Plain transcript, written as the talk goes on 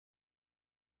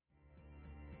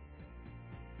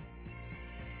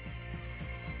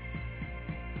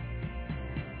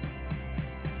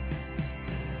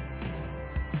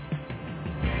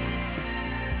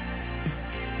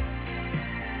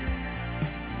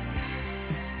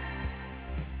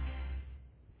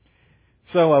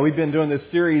So we've been doing this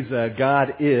series,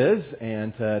 God Is,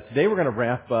 and today we're going to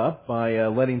wrap up by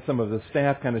letting some of the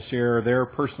staff kind of share their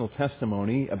personal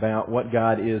testimony about what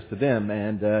God is to them.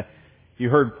 And you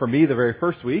heard from me the very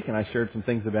first week, and I shared some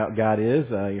things about God Is.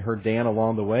 You heard Dan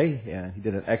along the way, and he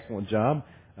did an excellent job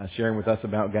sharing with us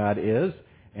about God Is.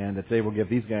 And today we'll give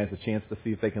these guys a chance to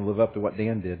see if they can live up to what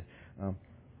Dan did.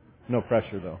 No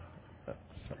pressure, though.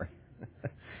 Sorry.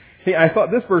 Hey, I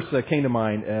thought this verse came to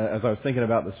mind as I was thinking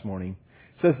about this morning.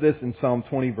 It says this in Psalm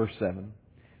 20, verse 7.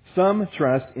 Some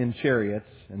trust in chariots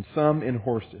and some in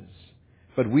horses,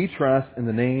 but we trust in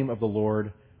the name of the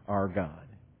Lord our God.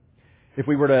 If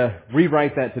we were to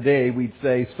rewrite that today, we'd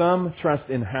say some trust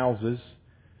in houses,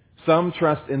 some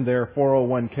trust in their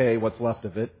 401k, what's left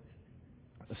of it,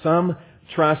 some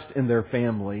trust in their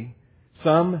family,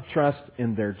 some trust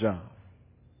in their job.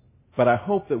 But I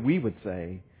hope that we would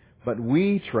say, but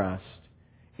we trust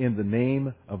in the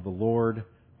name of the Lord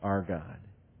our God.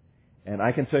 And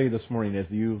I can tell you this morning, as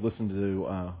you listen to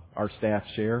our staff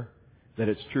share, that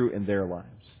it's true in their lives.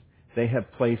 They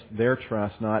have placed their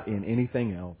trust not in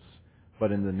anything else,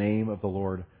 but in the name of the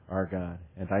Lord our God.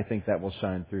 And I think that will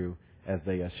shine through as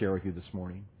they share with you this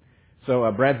morning.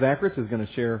 So Brad Zacharitz is going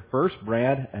to share first.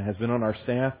 Brad has been on our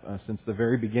staff since the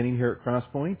very beginning here at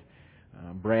Crosspoint.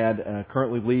 Brad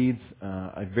currently leads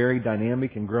a very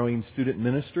dynamic and growing student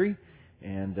ministry.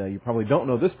 And you probably don't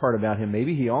know this part about him.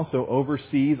 Maybe he also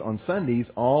oversees on Sundays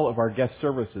all of our guest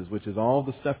services, which is all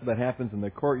the stuff that happens in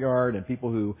the courtyard and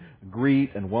people who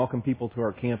greet and welcome people to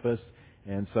our campus.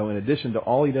 And so in addition to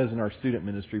all he does in our student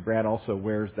ministry, Brad also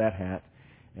wears that hat.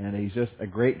 And he's just a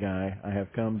great guy. I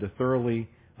have come to thoroughly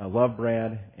love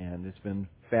Brad, and it's been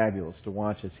fabulous to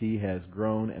watch as he has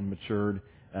grown and matured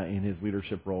in his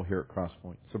leadership role here at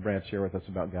Crosspoint. So Brad, share with us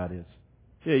about God Is.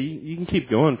 Yeah, you can keep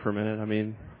going for a minute. I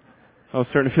mean, I was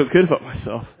starting to feel good about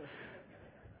myself.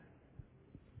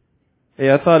 Hey,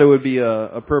 I thought it would be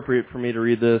appropriate for me to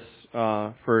read this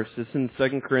first. It's in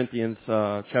 2 Corinthians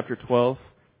chapter 12,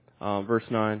 verse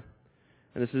 9.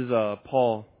 And this is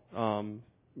Paul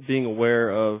being aware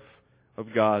of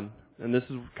God. And this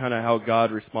is kind of how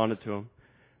God responded to him.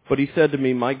 But he said to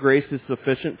me, "My grace is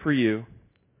sufficient for you,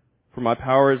 for my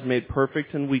power is made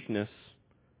perfect in weakness."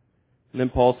 And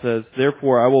then Paul says,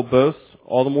 "Therefore I will boast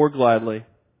all the more gladly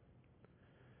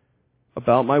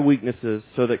about my weaknesses,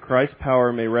 so that Christ's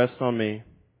power may rest on me.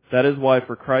 That is why,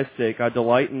 for Christ's sake, I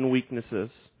delight in weaknesses,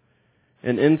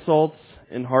 in insults,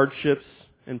 in hardships,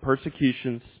 in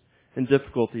persecutions, in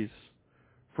difficulties.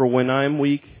 For when I am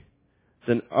weak,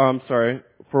 then I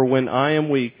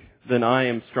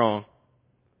am strong."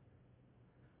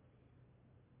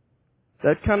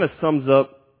 That kind of sums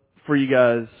up for you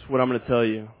guys what I'm going to tell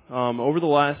you. Over the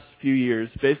last few years,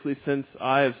 basically since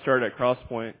I have started at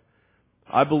Crosspoint,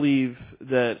 I believe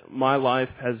that my life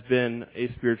has been a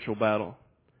spiritual battle.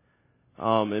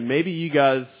 And maybe you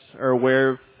guys are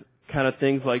aware of kind of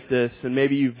things like this, and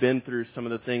maybe you've been through some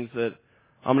of the things that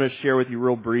I'm going to share with you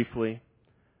real briefly.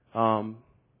 Since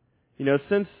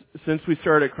we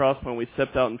started at Crosspoint, we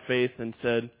stepped out in faith and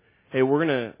said, "Hey, we're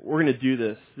gonna do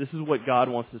this. This is what God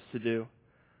wants us to do."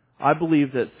 I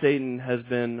believe that Satan has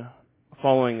been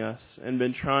following us and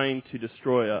been trying to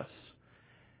destroy us.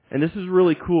 And this is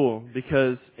really cool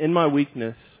because in my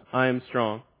weakness, I am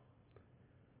strong.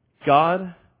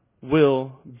 God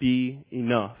will be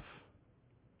enough.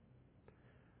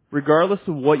 Regardless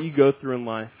of what you go through in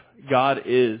life, God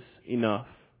is enough.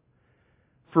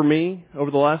 For me,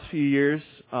 over the last few years,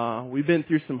 we've been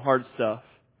through some hard stuff.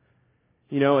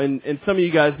 You know, and some of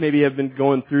you guys maybe have been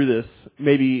going through this.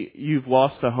 Maybe you've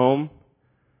lost a home.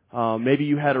 Maybe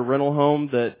you had a rental home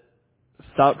that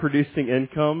stopped producing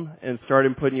income and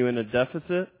started putting you in a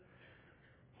deficit.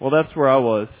 Well, that's where I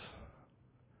was.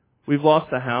 We've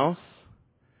lost a house.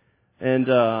 And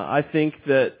I think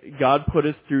that God put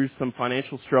us through some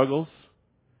financial struggles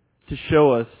to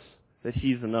show us that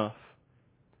He's enough.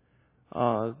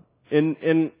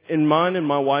 In mine and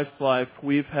my wife's life,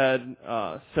 we've had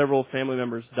several family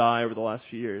members die over the last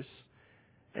few years.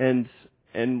 And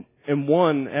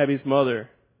one, Abby's mother,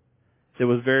 that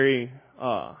was very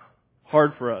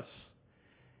hard for us.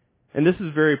 And this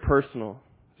is very personal.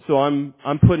 So I'm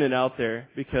putting it out there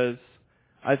because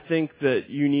I think that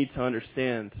you need to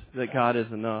understand that God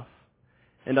is enough.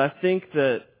 And I think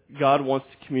that God wants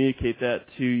to communicate that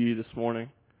to you this morning.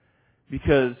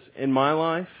 Because in my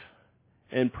life,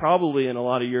 and probably in a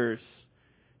lot of yours,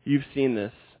 you've seen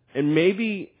this. And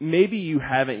maybe you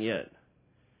haven't yet.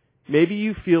 Maybe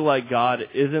you feel like God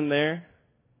isn't there.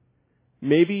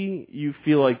 Maybe you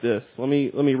feel like this. Let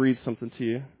me read something to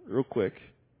you real quick.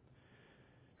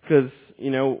 Because,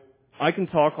 I can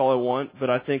talk all I want, but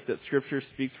I think that Scripture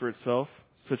speaks for itself.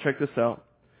 So check this out.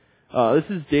 This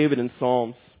is David in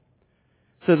Psalms.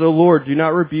 It says, O Lord, do not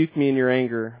rebuke me in your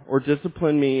anger, or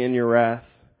discipline me in your wrath.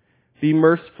 Be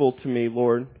merciful to me,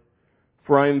 Lord,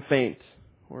 for I am faint.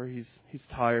 Or he's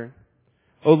tired.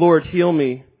 O Lord, heal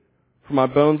me, for my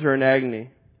bones are in agony.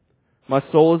 My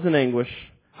soul is in anguish.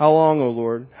 How long, O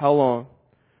Lord? How long?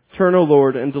 Turn, O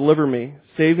Lord, and deliver me.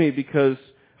 Save me because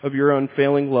of your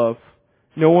unfailing love.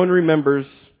 No one remembers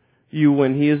you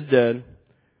when he is dead.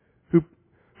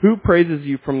 Who praises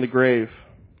you from the grave?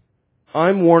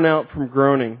 I'm worn out from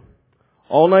groaning.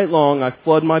 All night long I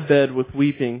flood my bed with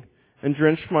weeping and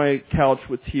drench my couch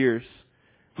with tears.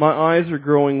 My eyes are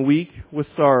growing weak with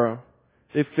sorrow.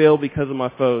 They fail because of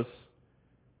my foes.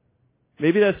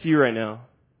 Maybe that's you right now.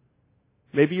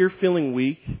 Maybe you're feeling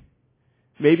weak.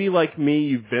 Maybe like me,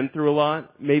 you've been through a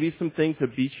lot. Maybe some things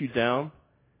have beat you down.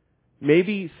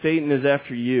 Maybe Satan is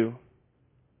after you.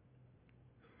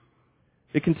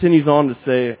 It continues on to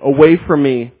say, away from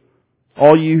me,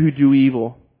 all you who do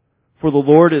evil, for the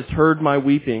Lord has heard my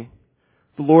weeping.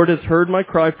 The Lord has heard my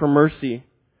cry for mercy.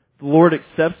 The Lord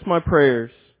accepts my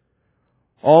prayers.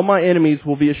 All my enemies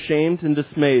will be ashamed and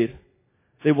dismayed.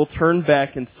 They will turn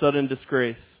back in sudden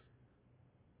disgrace.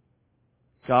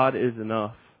 God is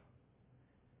enough.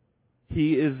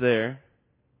 He is there.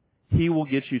 He will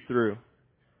get you through.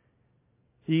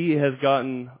 He has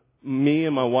gotten me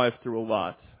and my wife through a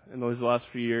lot in those last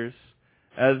few years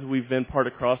as we've been part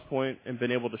of Crosspoint and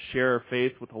been able to share our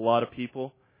faith with a lot of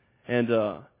people. And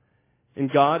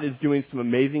God is doing some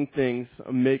amazing things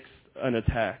amidst an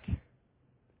attack.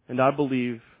 And I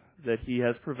believe that He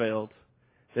has prevailed,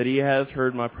 that He has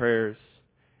heard my prayers,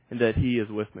 and that He is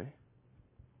with me.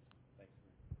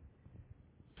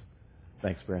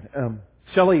 Thanks, Brad.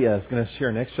 Shelley is going to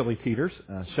share next, Shelley Peters.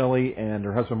 Shelley and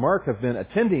her husband Mark have been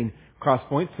attending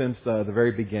Crosspoint since the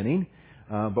very beginning.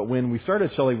 But when we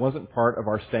started, Shelley wasn't part of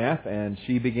our staff, and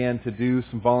she began to do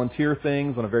some volunteer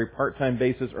things on a very part-time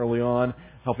basis early on,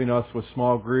 helping us with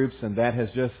small groups, and that has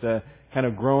just kind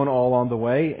of grown all along the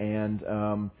way. And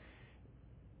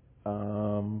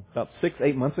about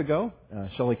 6-8 months ago,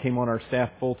 Shelley came on our staff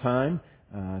full-time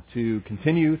to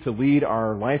continue to lead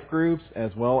our life groups,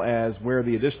 as well as wear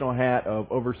the additional hat of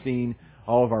overseeing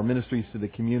all of our ministries to the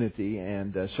community.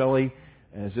 And Shelley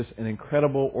is just an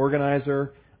incredible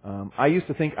organizer. I used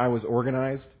to think I was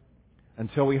organized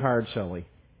until we hired Shelley.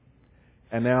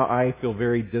 And now I feel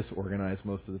very disorganized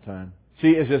most of the time.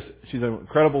 She's an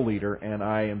incredible leader, and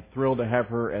I am thrilled to have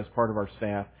her as part of our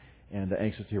staff and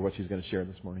anxious to hear what she's going to share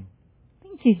this morning.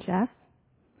 Thank you, Jeff.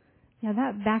 Yeah,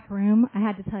 that back room, I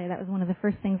had to tell you, that was one of the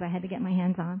first things I had to get my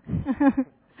hands on.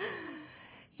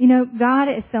 You know, God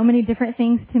is so many different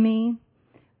things to me,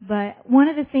 but one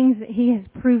of the things that He has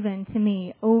proven to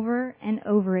me over and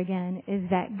over again is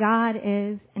that God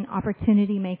is an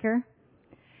opportunity maker.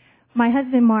 My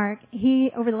husband, Mark,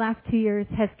 he, over the last 2 years,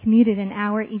 has commuted an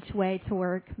hour each way to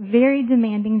work. Very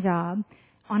demanding job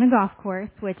on a golf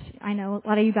course, which I know a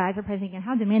lot of you guys are probably thinking,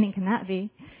 how demanding can that be?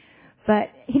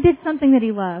 But he did something that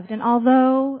he loved. And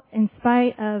although, in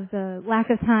spite of the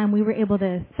lack of time we were able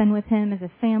to spend with him as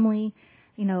a family,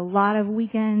 you know, a lot of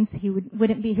weekends he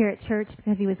wouldn't be here at church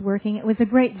because he was working. It was a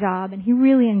great job, and he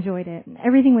really enjoyed it. And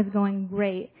everything was going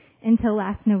great until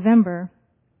last November.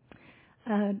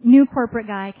 A new corporate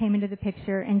guy came into the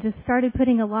picture and just started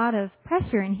putting a lot of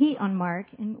pressure and heat on Mark,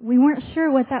 and we weren't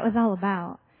sure what that was all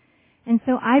about. And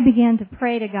so I began to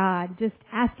pray to God, just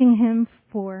asking Him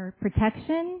for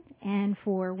protection and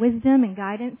for wisdom and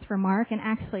guidance for Mark. And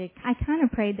actually, I kind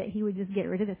of prayed that he would just get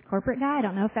rid of this corporate guy. I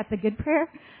don't know if that's a good prayer.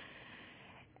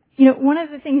 You know, one of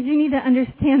the things you need to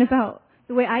understand about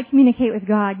the way I communicate with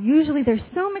God, usually there's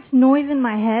so much noise in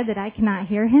my head that I cannot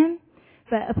hear Him.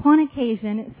 But upon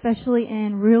occasion, especially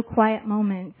in real quiet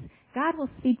moments, God will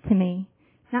speak to me.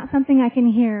 Not something I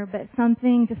can hear, but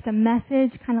something, just a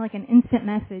message, kind of like an instant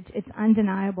message. It's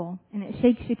undeniable, and it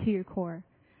shakes you to your core.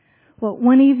 Well,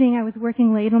 one evening I was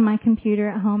working late on my computer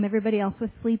at home. Everybody else was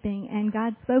sleeping, and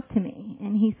God spoke to me.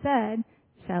 And He said,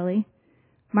 Shelley,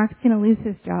 Mark's going to lose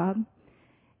his job.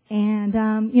 And,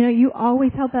 you know, you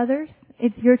always help others.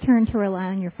 It's your turn to rely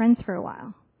on your friends for a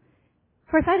while.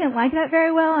 Of course, I didn't like that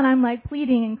very well, and I'm like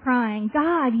pleading and crying,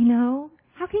 God, you know,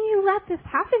 how can you let this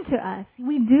happen to us?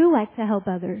 We do like to help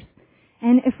others.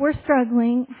 And if we're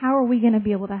struggling, how are we going to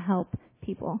be able to help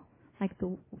people like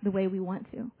the way we want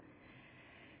to?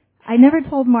 I never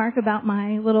told Mark about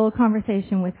my little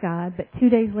conversation with God, but 2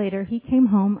 days later, he came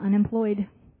home unemployed.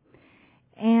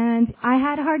 And I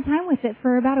had a hard time with it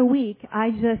for about a week.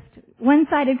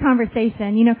 One-sided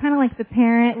conversation, kind of like the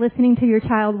parent listening to your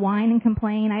child whine and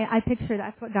complain. I picture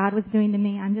that's what God was doing to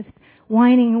me. I'm just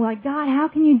whining, like, God, how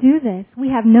can you do this? We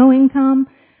have no income.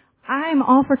 I'm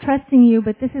all for trusting you,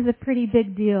 but this is a pretty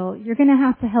big deal. You're going to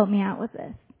have to help me out with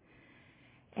this.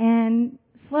 And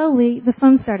slowly, the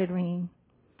phone started ringing.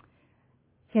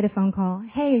 Get a phone call.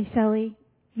 Hey, Shelley,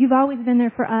 you've always been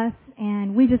there for us,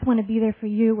 and we just want to be there for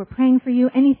you. We're praying for you,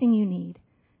 anything you need.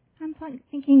 I'm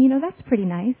thinking, that's pretty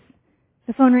nice.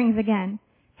 The phone rings again.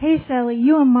 Hey, Shelley,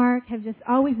 you and Mark have just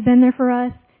always been there for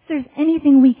us. If there's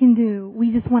anything we can do,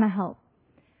 we just want to help.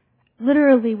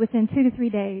 Literally within 2 to 3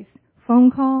 days,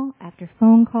 phone call after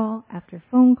phone call after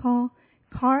phone call,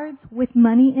 cards with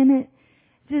money in it,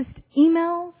 just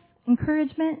emails,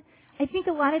 encouragement. I think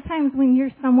a lot of times when you're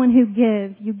someone who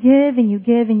gives, you give and you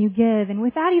give and you give, and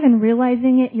without even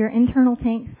realizing it, your internal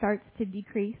tank starts to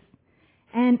decrease.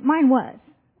 And mine was.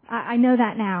 I know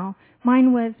that now.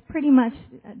 Mine was pretty much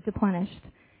deplenished.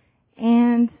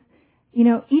 And,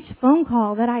 each phone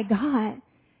call that I got,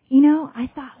 I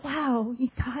thought, wow,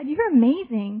 God, you're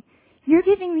amazing. You're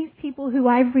giving these people who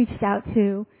I've reached out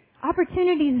to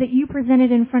opportunities that you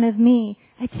presented in front of me,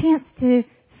 a chance to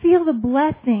feel the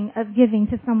blessing of giving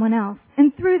to someone else.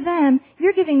 And through them,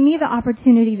 you're giving me the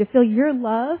opportunity to feel your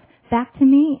love back to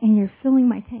me, and you're filling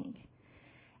my tank.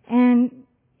 And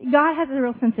God has a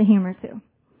real sense of humor, too.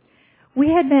 We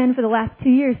had been, for the last 2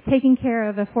 years, taking care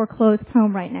of a foreclosed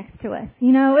home right next to us. It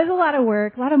was a lot of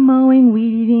work, a lot of mowing,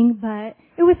 weed eating, but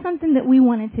it was something that we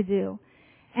wanted to do.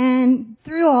 And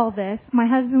through all this, my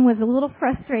husband was a little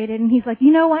frustrated, and he's like,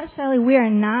 you know what, Shelley, we are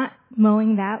not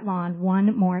mowing that lawn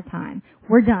one more time.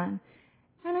 We're done.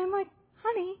 And I'm like,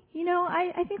 honey,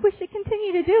 I think we should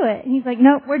continue to do it. And he's like,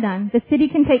 nope, we're done. The city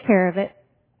can take care of it.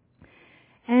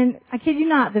 And I kid you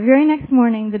not, the very next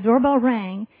morning, the doorbell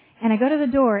rang, and I go to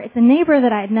the door. It's a neighbor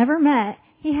that I had never met.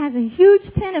 He has a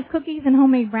huge tin of cookies and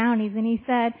homemade brownies, and he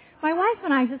said, my wife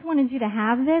and I just wanted you to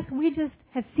have this. We just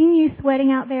have seen you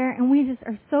sweating out there, and we just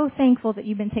are so thankful that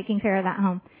you've been taking care of that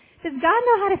home. Does God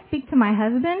know how to speak to my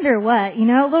husband or what?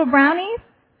 Little brownies?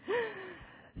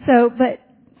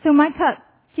 So my cup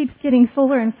keeps getting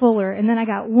fuller and fuller, and then I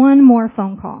got one more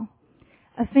phone call.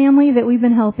 A family that we've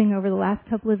been helping over the last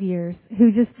couple of years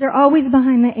they're always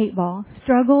behind the 8 ball.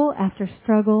 Struggle after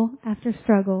struggle after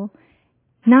struggle.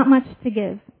 Not much to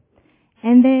give.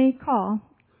 And they call.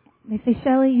 They say,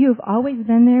 Shelley, you've always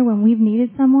been there when we've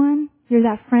needed someone. You're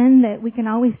that friend that we can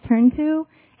always turn to.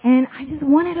 And I just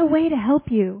wanted a way to help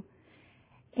you.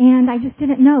 And I just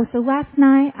didn't know. So last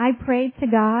night I prayed to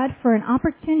God for an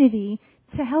opportunity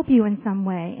to help you in some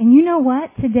way. And you know what?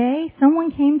 Today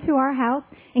someone came to our house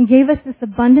and gave us this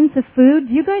abundance of food.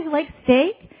 Do you guys like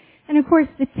steak? And of course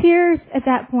the tears at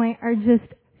that point are just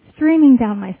streaming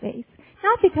down my face.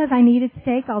 Not because I needed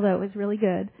steak, although it was really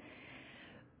good,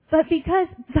 but because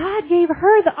God gave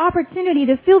her the opportunity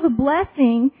to feel the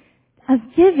blessing of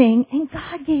giving, and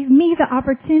God gave me the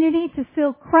opportunity to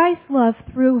feel Christ's love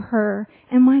through her,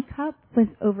 and my cup was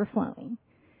overflowing.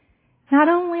 Not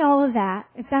only all of that,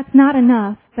 if that's not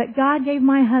enough, but God gave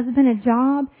my husband a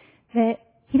job that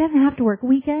he doesn't have to work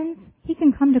weekends. He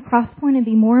can come to Crosspoint and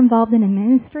be more involved in a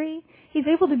ministry. He's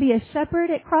able to be a shepherd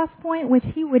at Crosspoint, which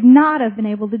he would not have been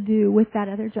able to do with that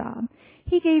other job.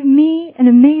 He gave me an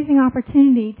amazing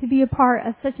opportunity to be a part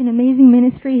of such an amazing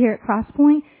ministry here at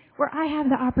Crosspoint, where I have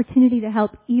the opportunity to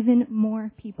help even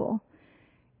more people.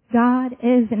 God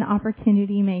is an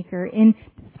opportunity maker. In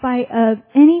spite of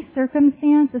any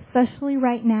circumstance, especially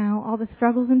right now, all the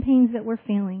struggles and pains that we're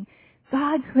feeling,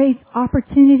 God creates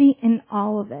opportunity in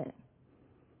all of it.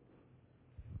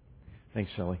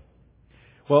 Thanks, Shelley.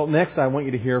 Well, next I want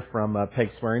you to hear from Peg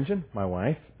Swearingen, my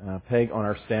wife. Peg on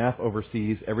our staff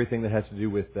oversees everything that has to do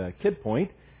with Kid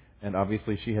Point, and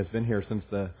obviously she has been here since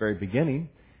the very beginning.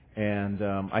 And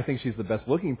I think she's the best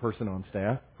looking person on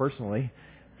staff, personally.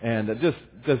 And just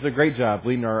does a great job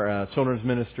leading our children's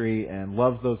ministry and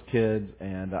loves those kids.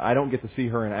 And I don't get to see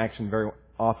her in action very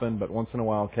often, but once in a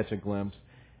while I'll catch a glimpse.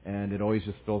 And it always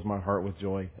just fills my heart with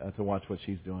joy to watch what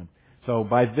she's doing. So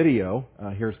by video,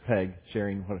 here's Peg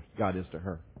sharing what God is to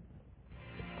her.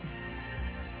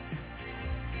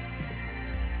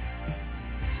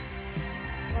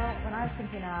 Well, when I was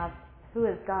thinking of who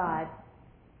is God,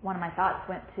 one of my thoughts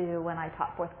went to when I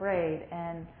taught 4th grade,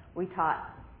 and we taught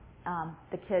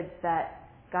the kids that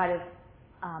God is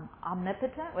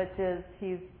omnipotent, which is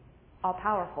He's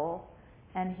all-powerful,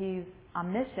 and He's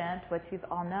omniscient, which He's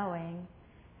all-knowing,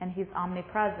 and He's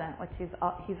omnipresent, which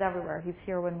He's everywhere. He's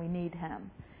here when we need Him.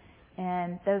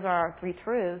 And those are our 3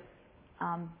 truths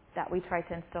that we try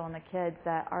to instill in the kids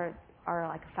that are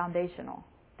like foundational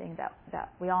think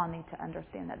that we all need to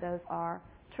understand that those are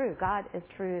true. God is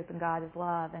truth, and God is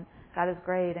love, and God is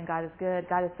great, and God is good.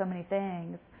 God is so many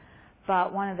things.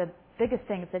 But one of the biggest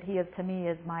things that He is to me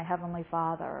is my Heavenly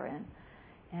Father.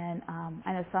 And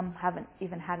I know some haven't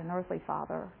even had an earthly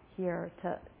father here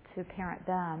to parent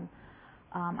them.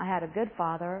 I had a good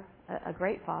father, a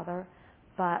great father,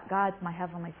 but God's my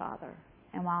Heavenly Father.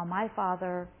 And while my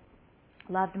Father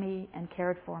loved me and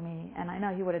cared for me, and I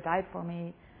know He would have died for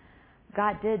me,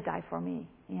 God did die for me.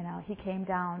 You know, He came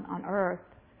down on earth,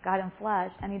 God in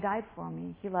flesh, and He died for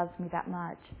me. He loves me that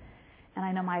much. And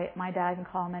I know my dad can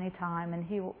call Him anytime, and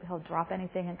he'll drop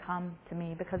anything and come to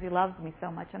me because He loves me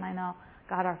so much. And I know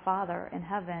God our Father in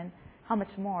heaven, how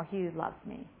much more He loves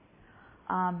me.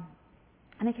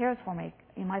 And He cares for me.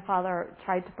 You know, my father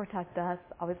tried to protect us,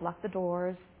 always locked the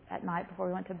doors at night before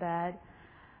we went to bed.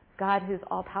 God, who's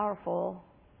all-powerful,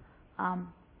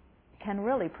 can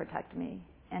really protect me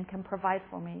and can provide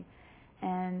for me.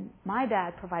 And my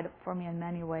dad provided for me in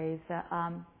many ways,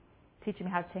 teaching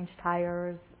me how to change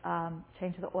tires,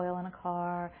 change the oil in a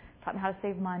car, taught me how to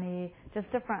save money,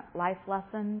 just different life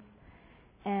lessons.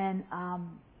 And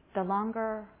the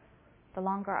longer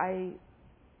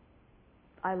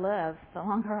I live, the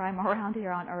longer I'm around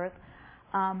here on earth,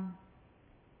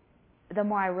 the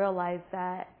more I realize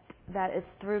that it's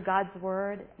through God's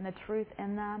word and the truth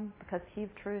in them, because He's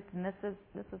truth, and this is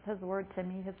His word to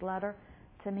me, His letter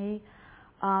to me,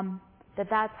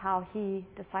 that's how He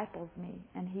disciples me,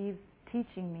 and He's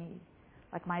teaching me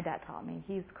like my dad taught me.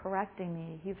 He's correcting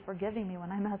me. He's forgiving me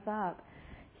when I mess up.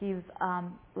 He's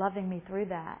loving me through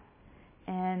that.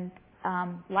 And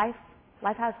life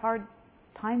has hard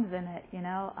times in it, you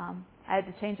know. I had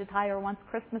to change a tire once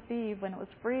Christmas Eve when it was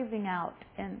freezing out,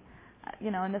 and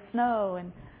in the snow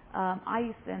and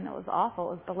ice, and it was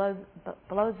awful. It was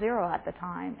below zero at the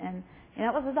time, and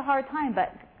it was a hard time.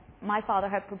 But my Father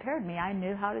had prepared me. I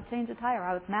knew how to change a tire.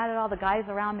 I was mad at all the guys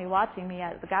around me watching me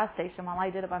at the gas station while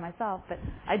I did it by myself, but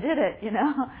I did it,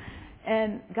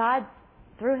 And God,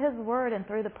 through His Word and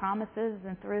through the promises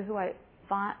and through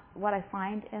what I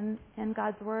find in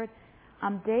God's Word,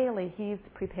 daily He's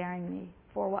preparing me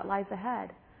for what lies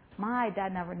ahead. My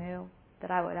dad never knew that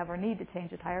I would ever need to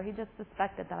change a tire. He just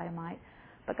suspected that I might.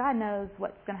 But God knows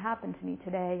what's going to happen to me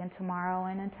today and tomorrow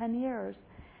and in 10 years.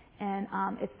 And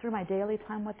it's through my daily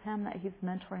time with Him that He's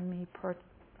mentoring me,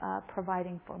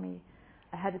 providing for me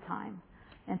ahead of time.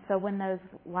 And so when those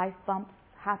life bumps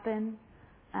happen,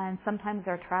 and sometimes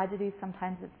they're tragedies,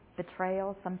 sometimes it's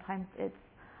betrayal, sometimes it's,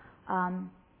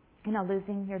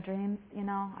 losing your dreams.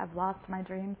 I've lost my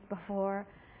dreams before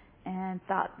and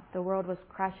thought the world was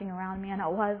crashing around me, and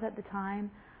it was at the time.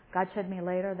 God showed me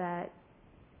later that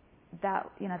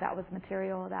was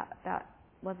material, that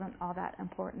wasn't all that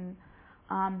important.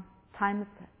 Times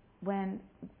when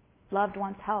loved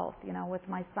ones' health, with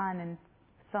my son, and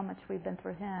so much we've been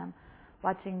through him,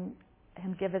 watching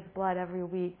him give his blood every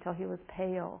week till he was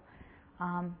pale,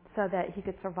 so that he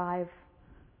could survive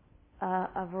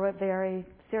a very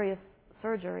serious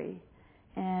surgery,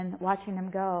 and watching him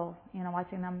go,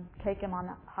 watching them take him on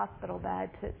the hospital bed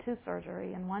to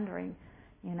surgery, and wondering,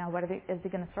 is he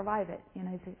going to survive it?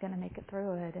 Is he going to make it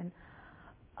through it? And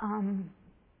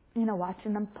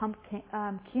watching them pump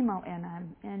chemo in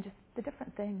him, and just the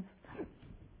different things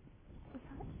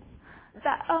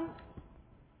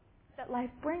that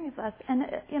life brings us. And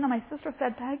my sister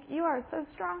said, "Peg, you are so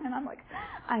strong," and I'm like,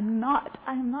 I'm not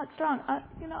strong.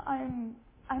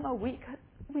 I'm a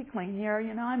weakling here.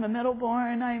 I'm a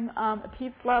middleborn. I'm a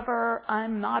peace lover.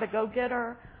 I'm not a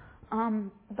go-getter.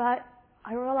 But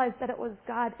I realized that it was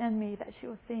God in me that she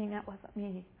was seeing. It wasn't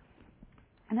me.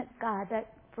 And it's God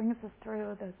that brings us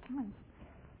through those times.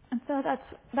 And so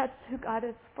that's who God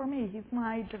is for me. He's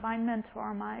my divine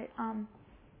mentor, my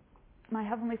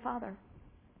Heavenly Father.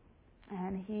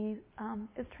 And He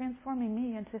is transforming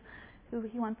me into who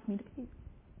He wants me to be.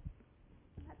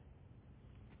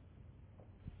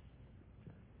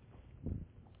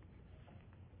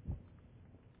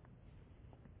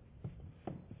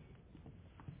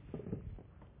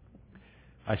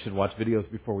 I should watch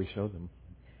videos before we show them,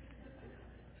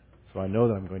 so I know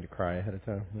that I'm going to cry ahead of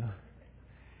time. Yeah.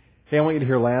 Hey, I want you to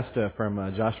hear last from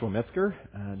Joshua Metzger.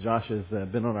 Josh has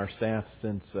been on our staff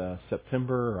since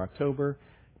September or October.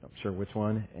 I'm not sure which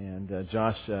one. And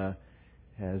Josh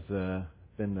has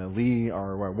been leading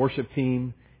our worship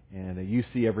team, and you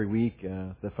see every week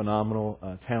the phenomenal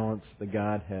talents that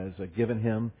God has given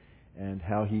him and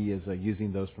how he is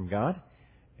using those from God.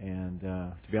 And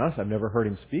to be honest, I've never heard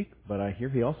him speak, but I hear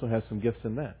he also has some gifts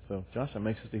in that. So, Josh, I'm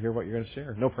anxious to hear what you're going to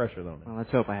share. No pressure, though. Well,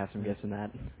 let's hope I have some gifts in that.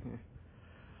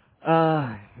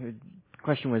 The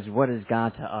question was, what is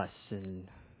God to us? And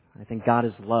I think God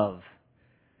is love.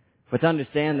 But to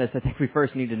understand this, I think we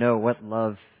first need to know what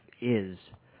love is.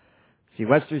 See,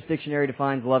 Webster's dictionary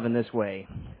defines love in this way.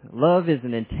 Love is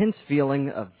an intense feeling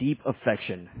of deep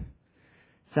affection.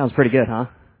 Sounds pretty good, huh?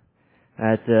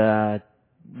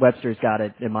 Webster's got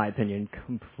it, in my opinion,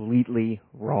 completely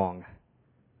wrong.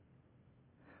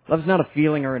 Love is not a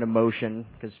feeling or an emotion,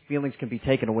 because feelings can be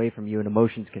taken away from you and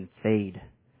emotions can fade.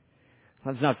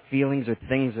 Love is not feelings or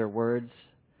things or words.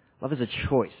 Love is a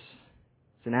choice.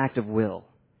 It's an act of will.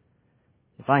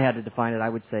 If I had to define it, I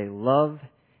would say love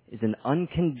is an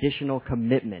unconditional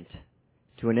commitment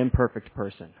to an imperfect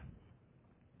person.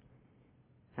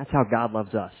 That's how God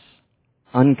loves us,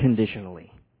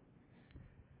 unconditionally.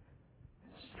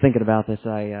 Thinking about this,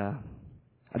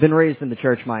 I've been raised in the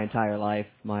church my entire life.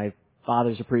 My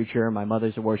father's a preacher, my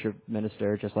mother's a worship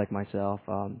minister, just like myself.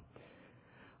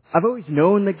 I've always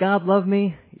known that God loved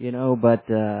me, but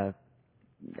I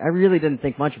really didn't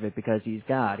think much of it because He's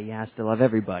God. He has to love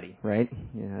everybody, right?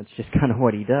 It's just kind of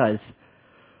what He does.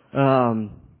 I'd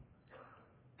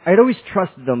always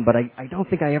trusted Him, but I don't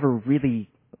think I ever really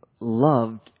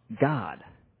loved God.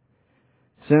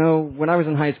 So when I was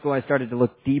in high school, I started to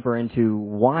look deeper into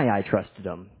why I trusted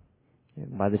Him.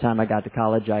 By the time I got to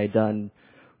college, I had done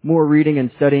more reading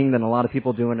and studying than a lot of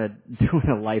people do in a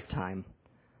lifetime.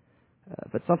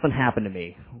 But something happened to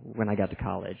me when I got to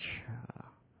college.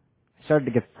 I started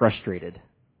to get frustrated.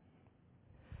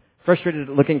 Frustrated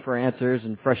at looking for answers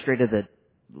and frustrated that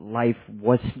life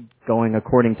wasn't going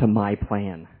according to my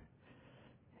plan.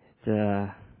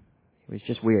 It was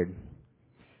just weird.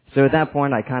 So at that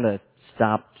point, I kind of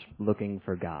stopped looking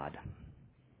for God,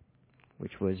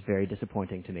 which was very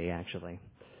disappointing to me, actually.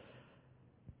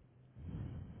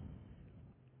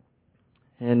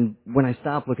 And when I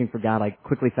stopped looking for God, I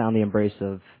quickly found the embrace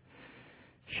of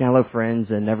shallow friends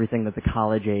and everything that the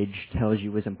college age tells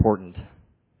you is important.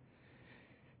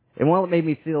 And while it made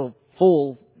me feel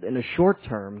full in the short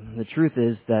term, the truth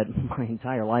is that my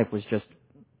entire life was just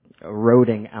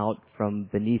eroding out from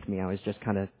beneath me. I was just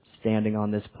kind of standing on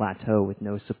this plateau with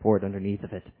no support underneath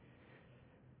of it.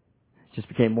 It just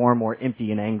became more and more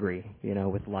empty and angry,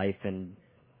 with life and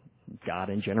God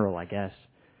in general, I guess.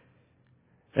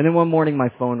 And then one morning my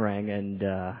phone rang and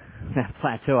that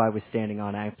plateau I was standing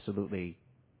on absolutely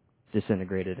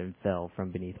disintegrated and fell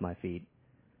from beneath my feet.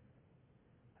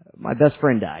 My best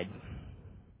friend died.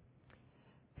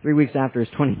 3 weeks after his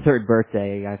 23rd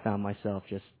birthday, I found myself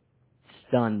just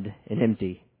stunned and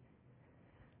empty.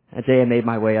 That day I made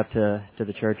my way up to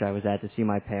the church I was at to see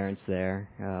my parents there.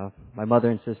 My mother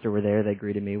and sister were there. They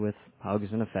greeted me with hugs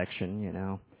and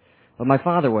affection, But my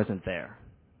father wasn't there.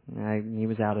 He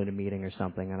was out at a meeting or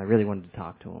something, and I really wanted to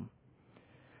talk to him.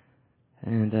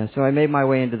 And so I made my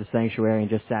way into the sanctuary and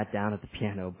just sat down at the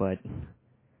piano, but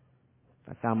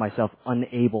I found myself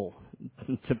unable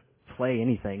to play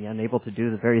anything, unable to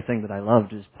do the very thing that I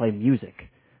loved, is play music.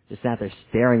 Just sat there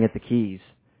staring at the keys.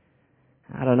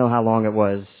 I don't know how long it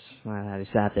was I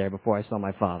sat there before I saw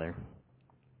my father.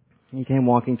 He came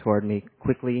walking toward me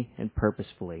quickly and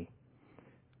purposefully,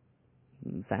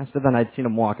 faster than I'd seen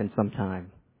him walk in some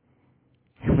time.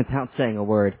 And without saying a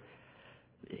word,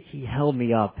 he held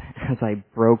me up as I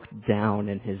broke down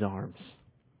in his arms.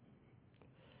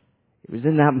 It was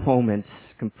in that moment,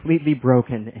 completely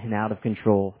broken and out of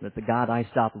control, that the God I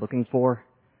stopped looking for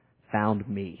found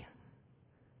me.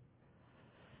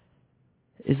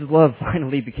 His love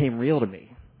finally became real to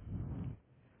me.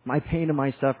 My pain and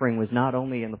my suffering was not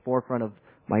only in the forefront of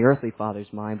my earthly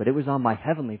father's mind, but it was on my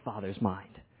heavenly Father's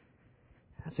mind.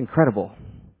 That's incredible.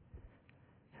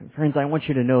 And friends, I want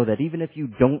you to know that even if you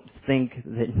don't think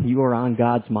that you are on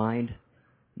God's mind,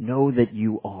 know that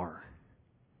you are.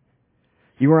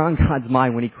 You were on God's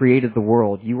mind when He created the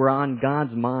world. You were on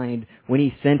God's mind when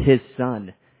He sent His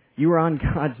Son. You were on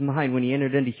God's mind when He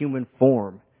entered into human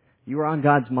form. You were on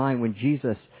God's mind when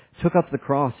Jesus took up the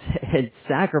cross and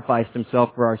sacrificed Himself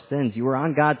for our sins. You were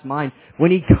on God's mind when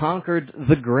He conquered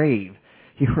the grave.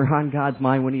 You were on God's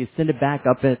mind when He ascended back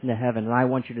up into heaven. And I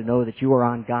want you to know that you are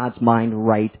on God's mind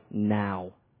right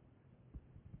now.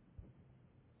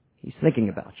 He's thinking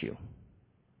about you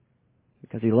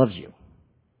because He loves you.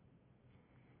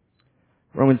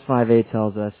 Romans 5:8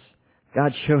 tells us,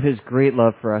 God showed His great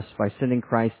love for us by sending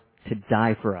Christ to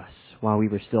die for us while we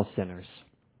were still sinners.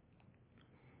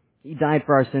 He died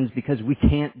for our sins because we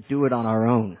can't do it on our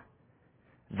own.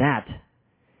 That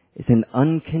is an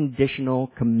unconditional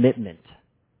commitment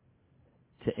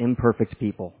to imperfect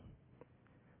people.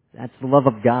 That's the love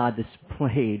of God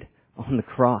displayed on the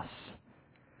cross.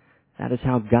 That is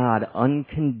how God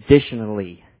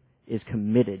unconditionally is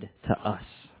committed to us.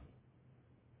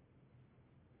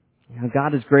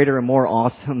 God is greater and more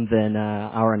awesome than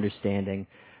our understanding.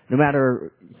 No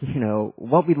matter,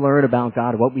 what we learn about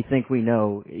God, what we think we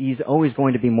know, He's always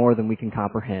going to be more than we can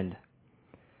comprehend.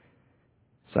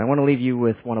 So I want to leave you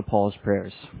with one of Paul's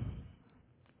prayers.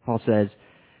 Paul says,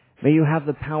 "May you have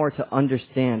the power to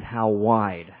understand how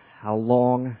wide, how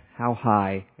long, how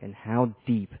high, and how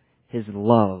deep His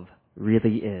love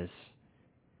really is.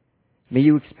 May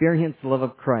you experience the love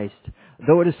of Christ,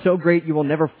 though it is so great you will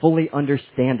never fully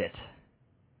understand it.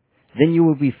 Then you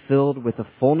will be filled with the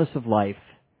fullness of life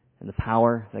and the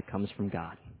power that comes from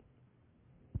God."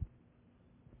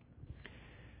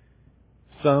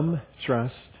 Some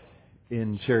trust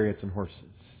in chariots and horses,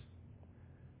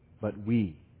 but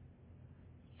we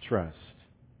trust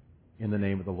in the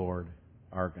name of the Lord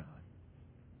our God,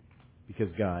 because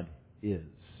God is.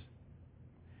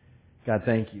 God,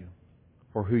 thank you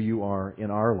for who you are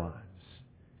in our lives.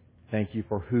 Thank you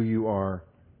for who you are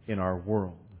in our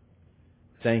world.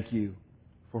 Thank you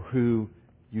for who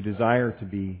you desire to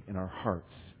be in our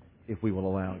hearts if we will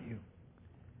allow you.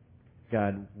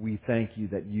 God, we thank you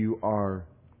that you are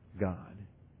God,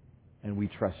 and we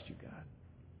trust you, God.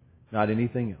 Not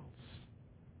anything else,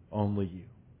 only you.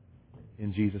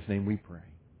 In Jesus' name we pray.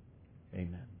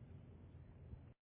 Amen.